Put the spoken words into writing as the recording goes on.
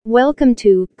Welcome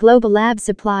to Global Lab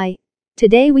Supply.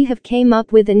 Today we have came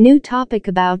up with a new topic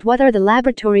about what are the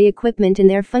laboratory equipment and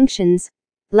their functions.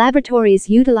 Laboratories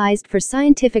utilized for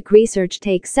scientific research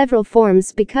take several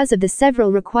forms because of the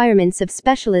several requirements of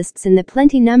specialists in the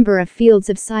plenty number of fields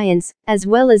of science, as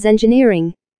well as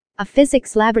engineering. A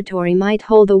physics laboratory might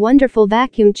hold a wonderful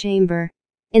vacuum chamber.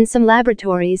 In some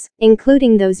laboratories,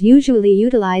 including those usually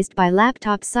utilized by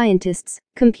laptop scientists,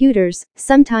 computers,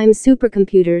 sometimes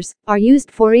supercomputers, are used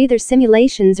for either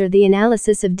simulations or the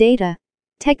analysis of data.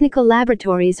 Technical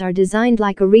laboratories are designed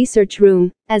like a research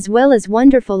room, as well as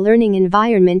wonderful learning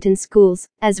environment in schools,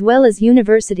 as well as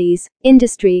universities,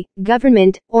 industry,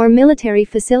 government, or military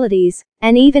facilities,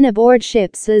 and even aboard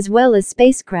ships as well as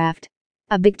spacecraft.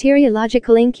 A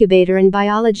bacteriological incubator in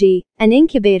biology. An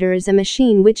incubator is a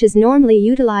machine which is normally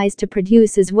utilized to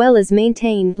produce as well as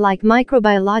maintain, like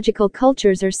microbiological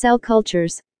cultures or cell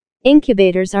cultures.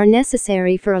 Incubators are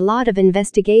necessary for a lot of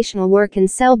investigational work in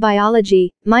cell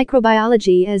biology,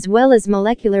 microbiology as well as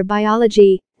molecular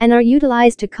biology, and are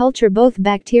utilized to culture both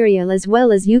bacterial as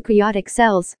well as eukaryotic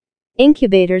cells.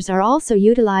 Incubators are also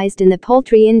utilized in the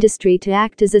poultry industry to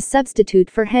act as a substitute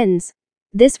for hens.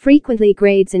 This frequently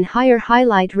grades in higher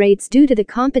highlight rates due to the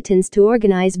competence to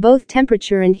organize both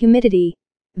temperature and humidity.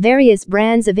 Various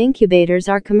brands of incubators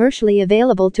are commercially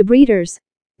available to breeders.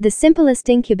 The simplest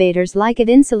incubators like of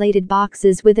insulated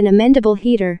boxes with an amendable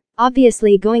heater,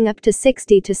 obviously going up to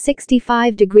 60 to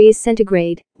 65 degrees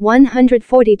centigrade,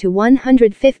 140 to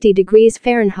 150 degrees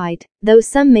Fahrenheit, though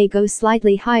some may go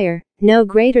slightly higher, no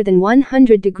greater than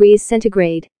 100 degrees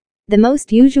centigrade. The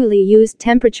most usually used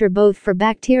temperature both for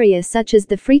bacteria such as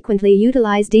the frequently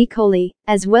utilized E. coli,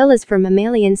 as well as for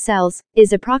mammalian cells,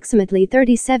 is approximately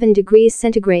 37 degrees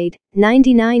centigrade,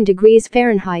 99 degrees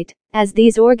Fahrenheit, as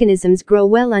these organisms grow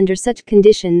well under such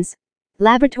conditions.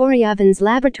 Laboratory ovens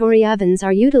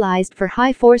are utilized for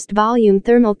high-forced volume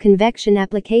thermal convection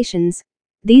applications.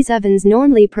 These ovens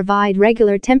normally provide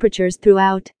regular temperatures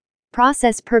throughout.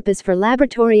 Process purpose for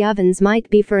laboratory ovens might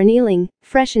be for annealing,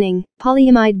 freshening,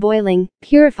 polyamide boiling,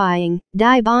 purifying,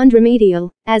 dye bond remedial,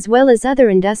 as well as other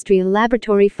industrial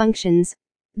laboratory functions.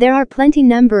 There are plenty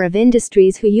number of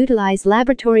industries who utilize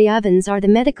laboratory ovens are the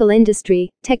medical industry,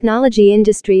 technology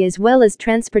industry as well as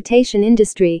transportation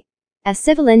industry. A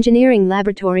civil engineering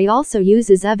laboratory also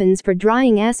uses ovens for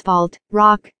drying asphalt,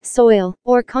 rock, soil,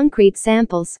 or concrete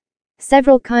samples.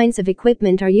 Several kinds of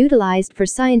equipment are utilized for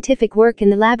scientific work in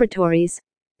the laboratories.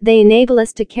 They enable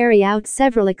us to carry out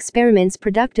several experiments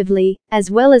productively,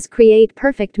 as well as create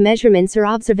perfect measurements or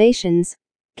observations.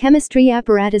 Chemistry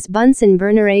apparatus Bunsen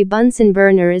burner. A Bunsen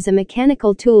burner is a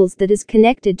mechanical tool that is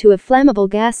connected to a flammable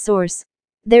gas source.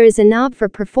 There is a knob for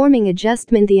performing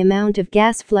adjustment the amount of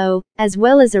gas flow, as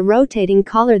well as a rotating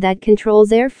collar that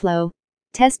controls airflow.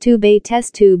 Test tube. A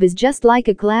test tube is just like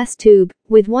a glass tube,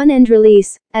 with one end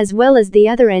release, as well as the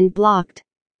other end blocked.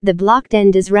 The blocked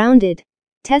end is rounded.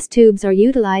 Test tubes are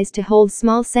utilized to hold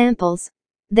small samples.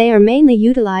 They are mainly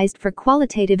utilized for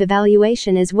qualitative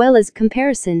evaluation as well as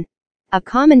comparison. A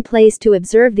common place to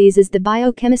observe these is the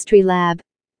biochemistry lab.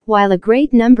 While a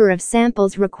great number of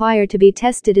samples require to be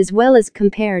tested as well as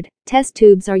compared, test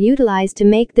tubes are utilized to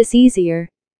make this easier.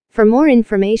 For more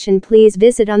information please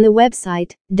visit on the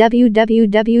website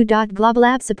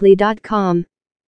www.globallabsupply.com.